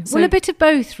view. So, well, a bit of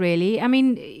both, really. I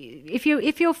mean, if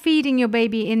you're feeding your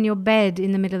baby in your bed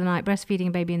in the middle of the night, breastfeeding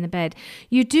a baby in the bed,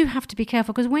 you do have to be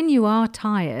careful, because when you are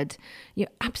tired, you're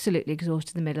absolutely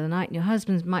exhausted in the middle of the night, and your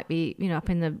husband might be, up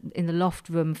in the loft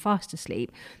room fast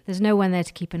asleep. There's no one there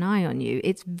to keep an eye on you.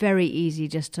 It's very easy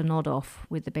just to nod off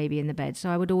with the baby in the bed. So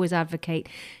I would always advocate,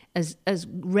 as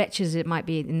wretched as it might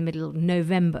be in the middle of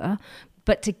November,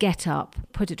 but to get up,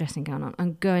 put a dressing gown on,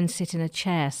 and go and sit in a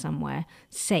chair somewhere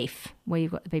safe, where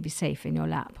you've got the baby safe in your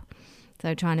lap.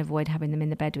 So try and avoid having them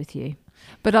in the bed with you.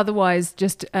 But otherwise,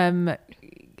 just getting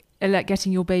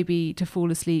your baby to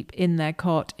fall asleep in their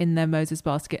cot, in their Moses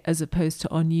basket, as opposed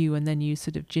to on you, and then you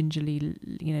sort of gingerly,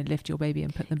 lift your baby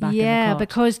and put them back in the cot. Yeah,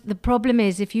 because the problem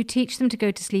is, if you teach them to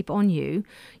go to sleep on you,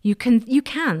 you can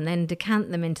then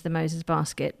decant them into the Moses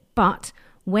basket, but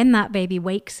when that baby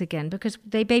wakes again, because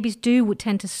babies do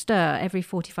tend to stir every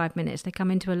 45 minutes, they come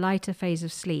into a lighter phase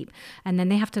of sleep, and then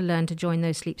they have to learn to join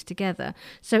those sleeps together.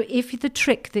 So if the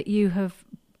trick that you have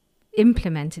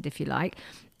implemented, if you like,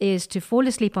 is to fall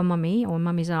asleep on mummy or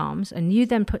mummy's arms, and you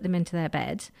then put them into their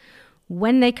bed,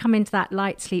 when they come into that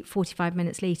light sleep 45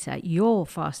 minutes later, you're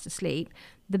fast asleep,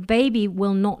 the baby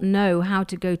will not know how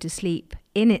to go to sleep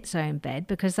in its own bed,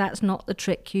 because that's not the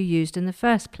trick you used in the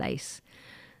first place.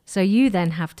 So you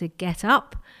then have to get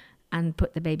up and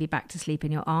put the baby back to sleep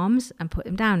in your arms and put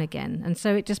them down again. And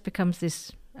so it just becomes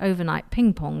this overnight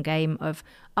ping pong game of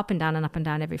up and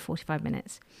down every 45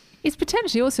 minutes. It's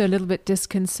potentially also a little bit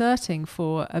disconcerting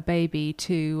for a baby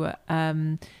to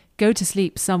go to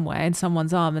sleep somewhere in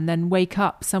someone's arm and then wake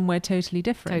up somewhere totally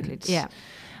different. Totally, yeah.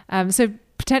 So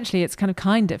potentially it's kind of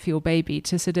kinder for your baby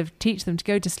to sort of teach them to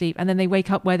go to sleep and then they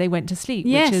wake up where they went to sleep,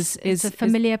 yes, which is it's a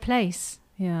familiar place.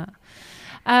 Yeah.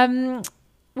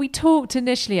 We talked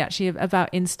initially actually about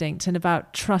instinct and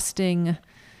about trusting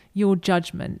your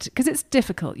judgment, because it's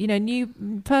difficult.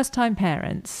 New first-time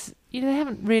parents, they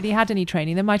haven't really had any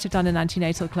training. They might have done an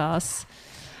antenatal class.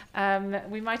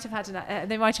 They might have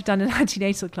done an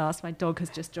antenatal class. My dog has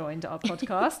just joined our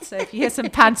podcast, so if you hear some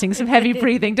panting, some heavy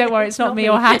breathing, don't worry, it's not me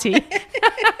or Hattie.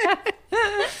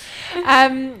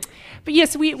 But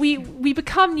yes, we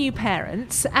become new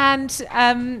parents,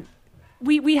 and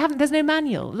we haven't. There's no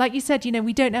manual, like you said.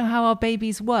 We don't know how our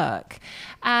babies work,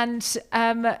 and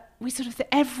we sort of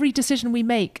every decision we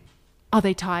make. Are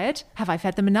they tired? Have I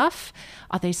fed them enough?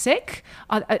 Are they sick?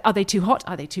 Are they too hot?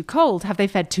 Are they too cold? Have they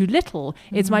fed too little?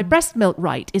 Is my breast milk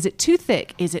right? Is it too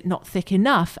thick? Is it not thick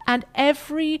enough? And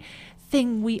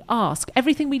everything we ask,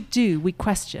 everything we do, we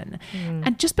question.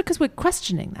 And just because we're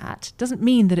questioning that doesn't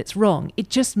mean that it's wrong. It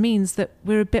just means that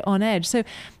we're a bit on edge. So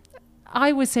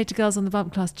I always say to girls on the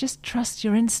bump class, just trust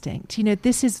your instinct.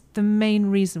 This is the main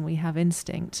reason we have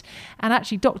instinct. And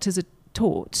actually doctors are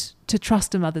taught to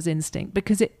trust a mother's instinct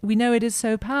because we know it is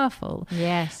so powerful.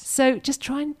 Yes. So just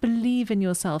try and believe in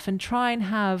yourself and try and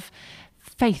have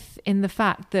faith in the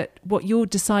fact that what you're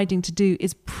deciding to do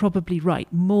is probably right,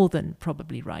 more than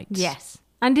probably right. Yes.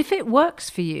 And if it works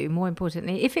for you, more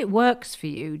importantly, if it works for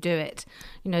you, do it.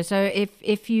 So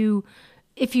if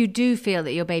you do feel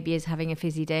that your baby is having a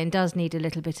fizzy day and does need a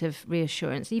little bit of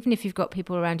reassurance, even if you've got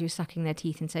people around you sucking their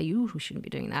teeth and say, you shouldn't be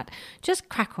doing that, just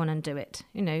crack on and do it.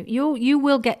 You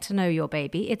will get to know your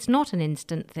baby. It's not an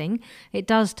instant thing. It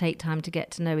does take time to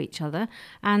get to know each other.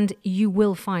 And you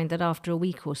will find that after a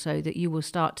week or so that you will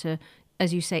start to,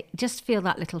 as you say, just feel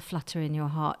that little flutter in your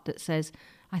heart that says,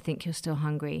 I think you're still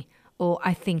hungry. Or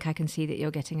I think I can see that you're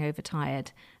getting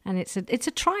overtired, and it's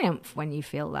a triumph when you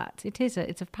feel that.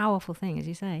 It's a powerful thing, as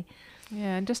you say.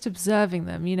 Yeah, and just observing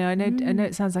them. I know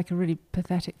it sounds like a really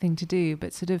pathetic thing to do,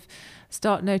 but sort of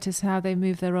start notice how they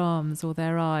move their arms or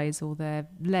their eyes or their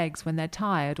legs when they're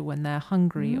tired or when they're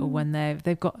hungry or when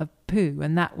they've got a poo,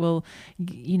 and that will,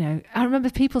 I remember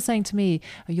people saying to me,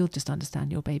 oh, you'll just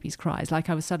understand your baby's cries, like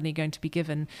I was suddenly going to be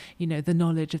given, the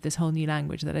knowledge of this whole new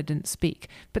language that I didn't speak.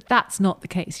 But that's not the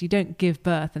case. You don't give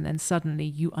birth and then suddenly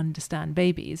you understand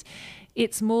babies.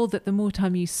 It's more that the more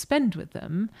time you spend with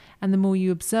them and the more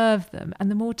you observe them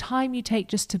and the more time you take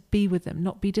just to be with them,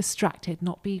 not be distracted,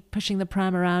 not be pushing the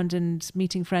pram around and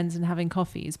meeting friends and having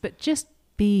coffees, but just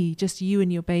be just you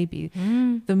and your baby,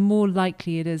 the more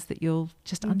likely it is that you'll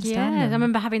just understand them. I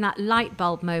remember having that light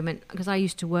bulb moment because I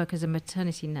used to work as a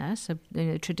maternity nurse,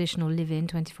 a traditional live-in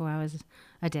 24 hours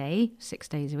a day, 6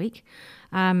 days a week.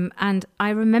 And I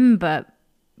remember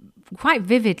quite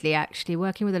vividly actually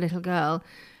working with a little girl,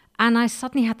 and I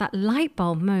suddenly had that light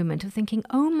bulb moment of thinking,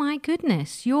 oh my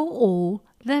goodness, you're all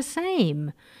the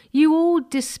same. You all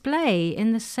display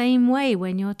in the same way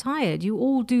when you're tired. You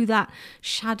all do that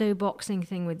shadow boxing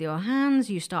thing with your hands.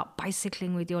 You start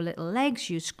bicycling with your little legs.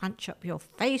 You scrunch up your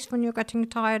face when you're getting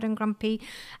tired and grumpy.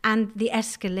 And the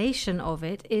escalation of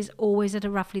it is always at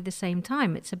roughly the same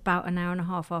time. It's about an hour and a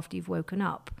half after you've woken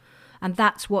up. And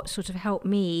that's what sort of helped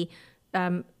me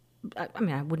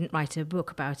I wouldn't write a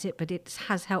book about it, but it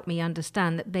has helped me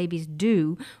understand that babies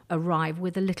do arrive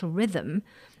with a little rhythm.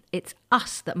 It's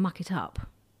us that muck it up.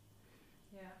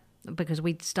 Yeah. Because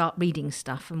we start reading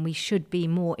stuff and we should be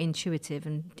more intuitive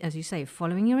and, as you say,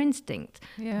 following your instinct.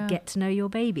 Yeah. Get to know your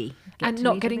baby. And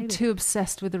not getting too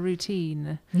obsessed with a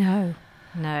routine. No.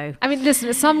 I mean,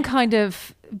 listen, some kind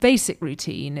of basic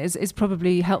routine is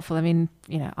probably helpful. I mean,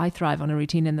 I thrive on a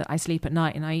routine in that I sleep at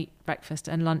night and I eat breakfast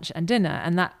and lunch and dinner,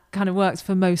 and that kind of works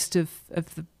for most of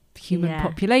the human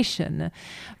population.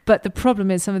 But the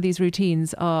problem is some of these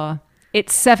routines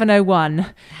it's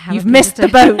 7:01. You've missed the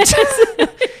boat.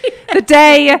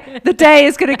 The day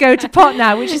is going to go to pot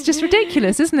now, which is just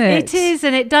ridiculous, isn't it? It is,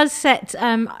 and it does set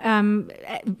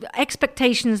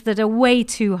expectations that are way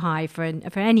too high for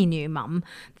any new mum.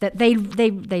 That they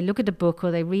look at a book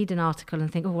or they read an article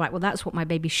and think, oh right, well that's what my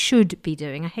baby should be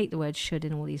doing. I hate the word "should"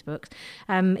 in all these books.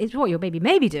 It's what your baby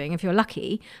may be doing if you're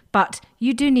lucky, but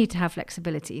you do need to have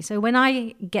flexibility. So when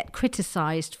I get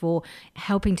criticised for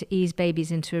helping to ease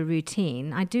babies into a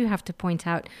routine, I do have to point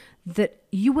out that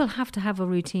you will have to have a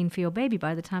routine for your baby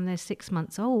by the time they're 6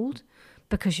 months old,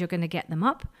 because you're going to get them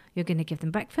up, you're going to give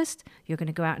them breakfast, you're going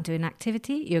to go out and do an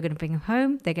activity, you're going to bring them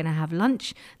home, they're going to have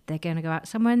lunch, they're going to go out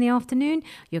somewhere in the afternoon,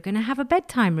 you're going to have a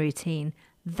bedtime routine.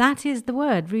 That is the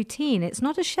word, routine. It's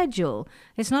not a schedule.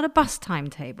 It's not a bus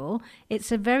timetable.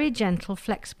 It's a very gentle,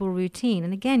 flexible routine.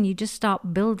 And again, you just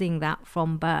start building that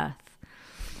from birth.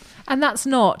 And that's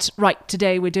not, right,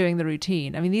 today we're doing the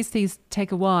routine. I mean, these things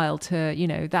take a while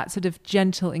to, that sort of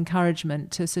gentle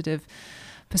encouragement to sort of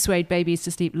persuade babies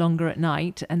to sleep longer at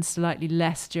night and slightly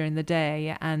less during the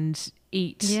day and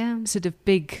eat sort of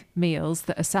big meals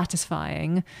that are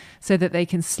satisfying so that they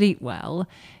can sleep well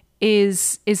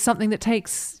is something that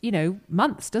takes,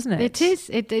 months, doesn't it? It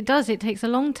is. It does. It takes a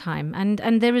long time.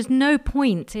 And there is no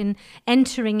point in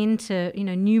entering into,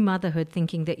 new motherhood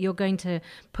thinking that you're going to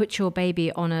put your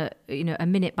baby on a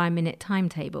minute by minute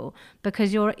timetable,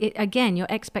 because your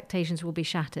expectations will be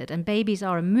shattered. And babies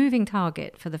are a moving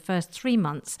target for the first 3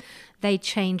 months. They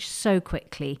change so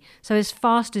quickly. So as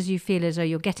fast as you feel as though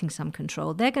you're getting some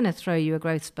control, they're going to throw you a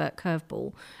growth spurt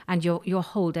curveball, and your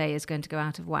whole day is going to go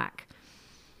out of whack.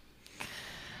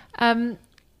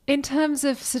 In terms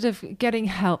of sort of getting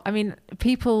help, I mean,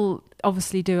 people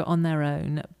obviously do it on their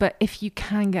own, but if you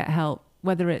can get help,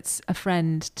 whether it's a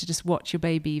friend to just watch your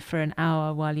baby for an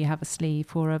hour while you have a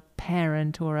sleep, or a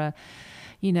parent, or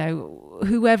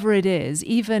whoever it is,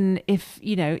 even if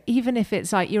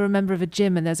it's like you're a member of a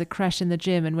gym and there's a creche in the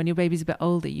gym, and when your baby's a bit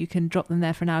older, you can drop them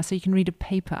there for an hour so you can read a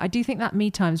paper. I do think that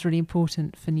me time is really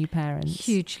important for new parents.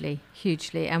 Hugely.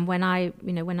 And when I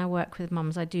work with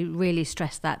mums, I do really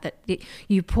stress that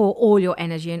you pour all your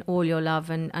energy and all your love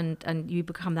and you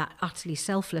become that utterly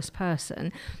selfless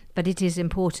person. But it is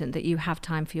important that you have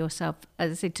time for yourself,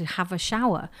 as I said, to have a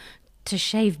shower, to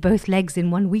shave both legs in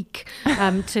 1 week,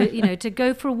 to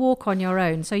go for a walk on your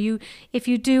own. So if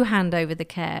you do hand over the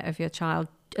care of your child,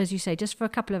 as you say, just for a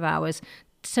couple of hours,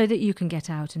 so that you can get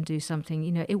out and do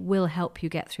something, it will help you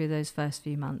get through those first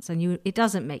few months. And it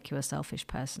doesn't make you a selfish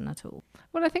person at all.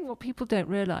 Well, I think what people don't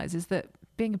realise is that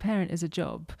being a parent is a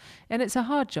job, and it's a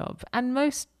hard job. And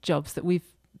most jobs that we've,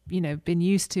 been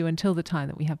used to until the time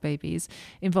that we have babies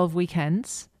involve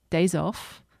weekends, days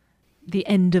off, the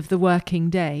end of the working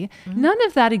day. None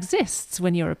of that exists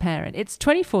when you're a parent. It's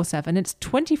 24/7. It's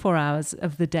 24 hours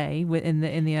of the day in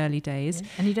the early days.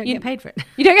 And you don't get paid for it.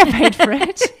 You don't get paid for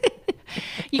it.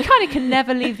 You kind of can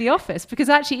never leave the office, because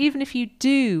actually, even if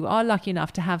you are lucky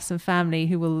enough to have some family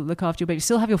who will look after your baby,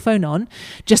 still have your phone on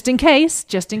just in case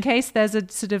there's a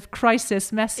sort of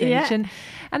crisis message. Yeah.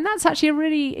 And that's actually a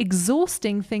really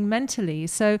exhausting thing mentally.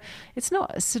 So it's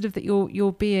not sort of that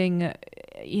you're being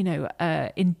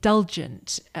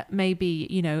indulgent at maybe,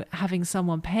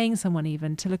 paying someone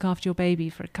even to look after your baby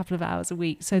for a couple of hours a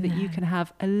week, so that you can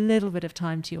have a little bit of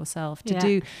time to yourself to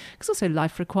do, because also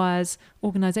life requires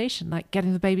organisation, like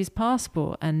getting the baby's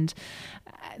passport and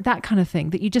that kind of thing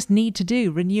that you just need to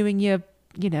do, renewing your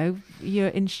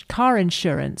car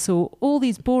insurance, or all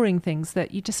these boring things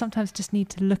that you just sometimes just need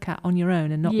to look at on your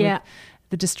own and not with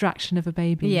the distraction of a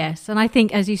baby. Yes, and I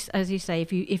think as you say,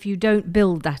 if you don't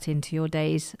build that into your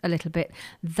days a little bit,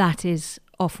 that is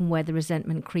often where the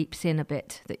resentment creeps in a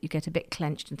bit, that you get a bit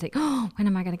clenched and think, when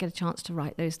am I going to get a chance to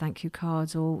write those thank you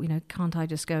cards, or can't I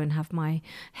just go and have my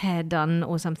hair done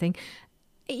or something.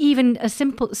 Even a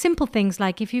simple things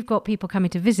like, if you've got people coming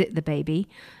to visit the baby,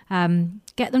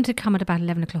 get them to come at about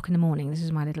 11 o'clock in the morning. This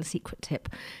is my little secret tip.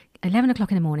 11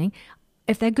 o'clock in the morning.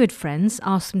 If they're good friends,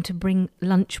 ask them to bring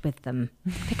lunch with them.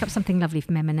 Pick up something lovely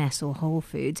from M&S or Whole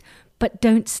Foods, but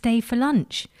don't stay for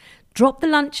lunch. Drop the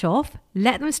lunch off,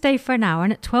 let them stay for an hour,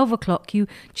 and at 12 o'clock you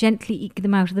gently eke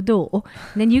them out of the door,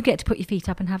 and then you get to put your feet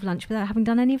up and have lunch without having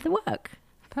done any of the work.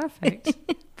 Perfect.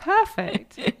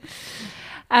 Perfect.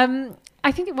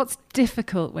 I think what's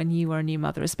difficult when you are a new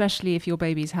mother, especially if your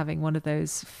baby's having one of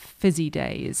those fizzy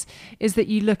days, is that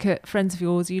you look at friends of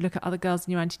yours, you look at other girls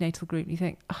in your antenatal group, and you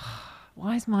think,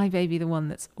 why is my baby the one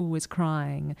that's always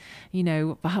crying?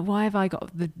 Why have I got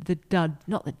the dud,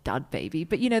 not the dud baby,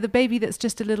 but the baby that's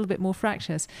just a little bit more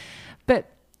fractious.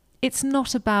 But it's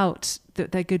not about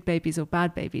that they're good babies or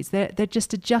bad babies. They're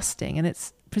just adjusting, and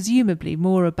it's presumably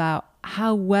more about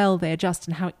how well they adjust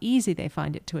and how easy they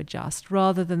find it to adjust,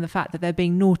 rather than the fact that they're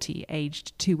being naughty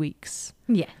aged 2 weeks.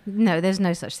 Yeah, no, there's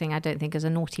no such thing, I don't think, as a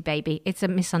naughty baby. It's a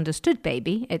misunderstood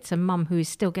baby. It's a mum who is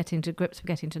still getting to grips with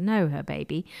getting to know her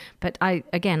baby. But I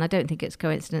don't think it's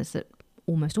coincidence that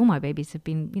almost all my babies have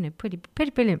been,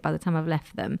 pretty brilliant by the time I've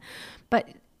left them. But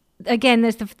again,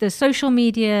 there's the social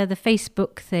media, the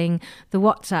Facebook thing, the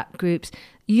WhatsApp groups.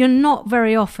 You're not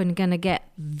very often going to get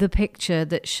the picture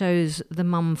that shows the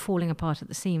mum falling apart at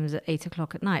the seams at 8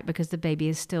 o'clock at night because the baby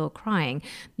is still crying.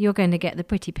 You're going to get the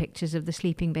pretty pictures of the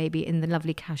sleeping baby in the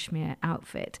lovely cashmere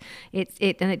outfit.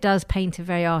 It does paint a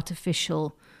very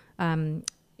artificial,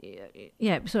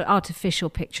 sort of artificial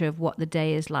picture of what the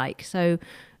day is like. So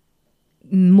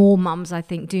more mums, I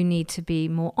think, do need to be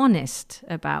more honest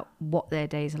about what their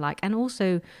days are like, and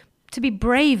also to be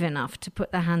brave enough to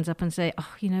put their hands up and say,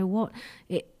 oh, you know what,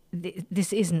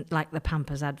 this isn't like the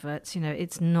Pampers adverts. You know,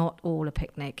 it's not all a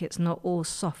picnic. It's not all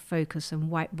soft focus and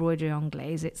white broderie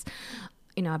anglaise. It's,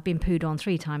 you know, I've been pooed on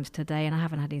 3 times today and I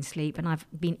haven't had any sleep, and I've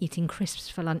been eating crisps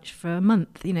for lunch for a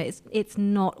month. You know, it's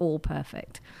not all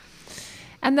perfect.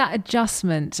 And that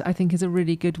adjustment, I think, is a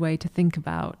really good way to think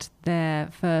about their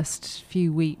first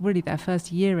few weeks, really their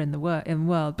first year in the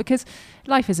world, because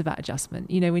life is about adjustment.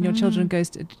 You know, when your children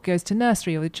goes to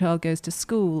nursery, or the child goes to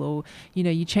school, or, you know,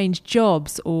 you change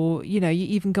jobs, or, you know, you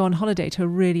even go on holiday to a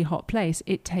really hot place,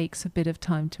 it takes a bit of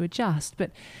time to adjust. But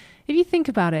if you think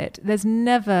about it, there's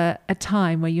never a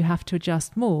time where you have to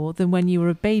adjust more than when you were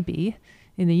a baby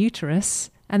in the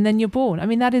uterus and then you're born. I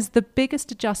mean, that is the biggest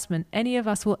adjustment any of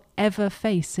us will ever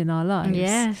face in our lives.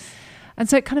 Yes. And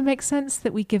so it kind of makes sense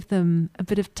that we give them a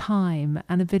bit of time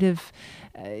and a bit of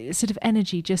sort of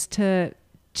energy just to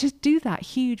do that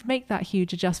make that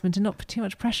huge adjustment, and not put too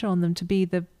much pressure on them to be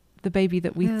the baby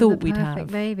that we thought we'd have.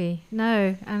 Perfect baby.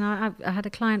 No. And I had a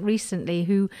client recently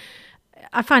who,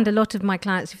 I find a lot of my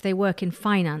clients, if they work in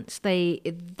finance, they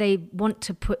want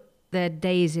to put their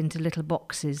days into little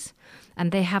boxes,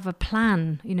 and they have a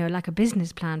plan, you know, like a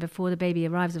business plan before the baby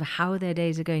arrives of how their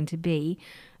days are going to be.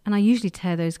 And I usually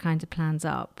tear those kinds of plans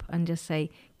up and just say,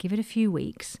 give it a few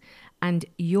weeks and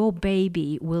your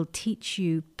baby will teach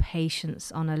you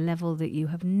patience on a level that you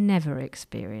have never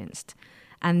experienced.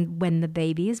 And when the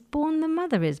baby is born, the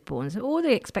mother is born. So all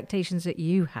the expectations that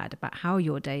you had about how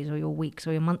your days or your weeks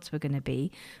or your months were going to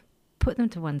be, put them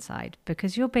to one side,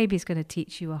 because your baby is going to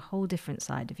teach you a whole different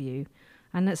side of you.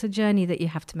 And that's a journey that you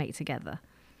have to make together.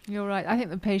 You're right. I think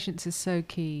the patience is so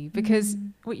key, because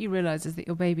what you realise is that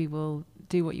your baby will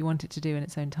do what you want it to do in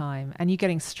its own time. And you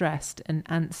getting stressed and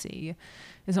antsy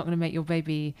is not going to make your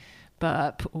baby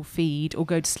burp or feed or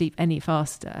go to sleep any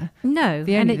faster. No,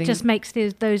 and it just makes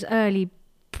those early,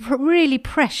 really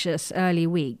precious early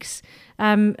weeks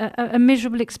a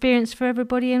miserable experience for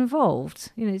everybody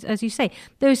involved. You know, as you say,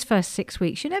 those first 6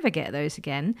 weeks, you never get those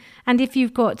again. And if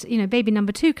you've got, you know, baby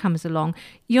number 2 comes along,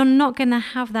 you're not going to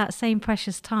have that same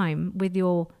precious time with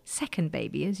your second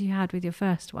baby as you had with your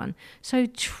first one. So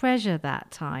treasure that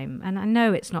time. And I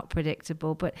know it's not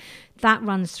predictable, but that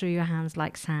runs through your hands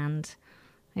like sand.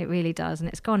 It really does. And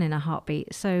it's gone in a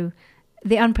heartbeat. So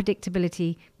the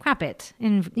unpredictability, grab it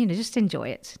and, you know, just enjoy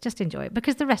it,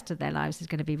 because the rest of their lives is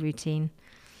going to be routine.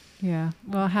 Yeah.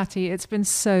 Well, Hattie, it's been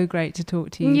so great to talk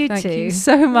to you. You Thank too. you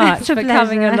so much for coming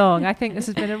pleasure. along. I think this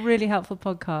has been a really helpful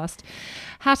podcast.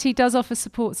 Hattie does offer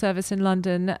support service in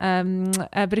London,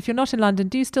 but if you're not in London,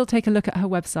 do still take a look at her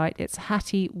website. It's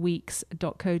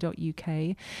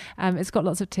hattieweeks.co.uk. It's got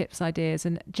lots of tips, ideas,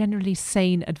 and generally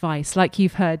sane advice, like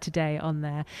you've heard today on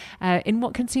there, in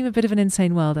what can seem a bit of an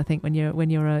insane world, I think, when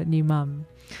you're a new mum.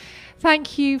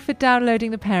 Thank you for downloading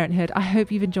The Parenthood. I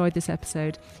hope you've enjoyed this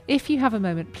episode. If you have a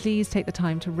moment, please take the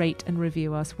time to rate and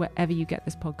review us wherever you get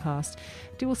this podcast.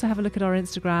 Do also have a look at our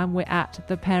Instagram. We're at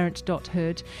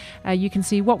theparent.hood. You can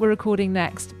see what we're recording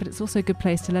next, but it's also a good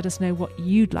place to let us know what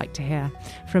you'd like to hear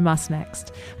from us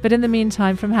next. But in the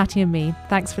meantime, from Hattie and me,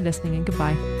 thanks for listening and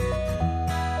goodbye.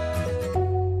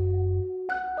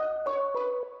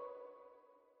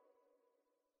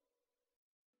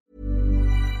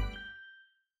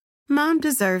 Mom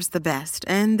deserves the best,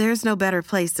 and there's no better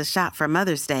place to shop for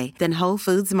Mother's Day than Whole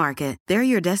Foods Market. They're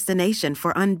your destination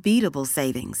for unbeatable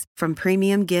savings, from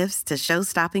premium gifts to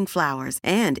show-stopping flowers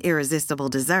and irresistible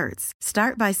desserts.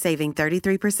 Start by saving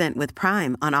 33% with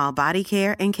Prime on all body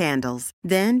care and candles.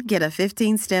 Then get a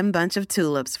 15-stem bunch of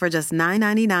tulips for just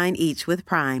 $9.99 each with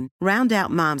Prime. Round out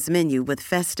Mom's menu with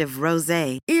festive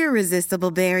rosé,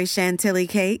 irresistible berry chantilly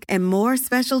cake, and more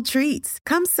special treats.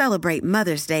 Come celebrate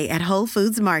Mother's Day at Whole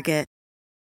Foods Market.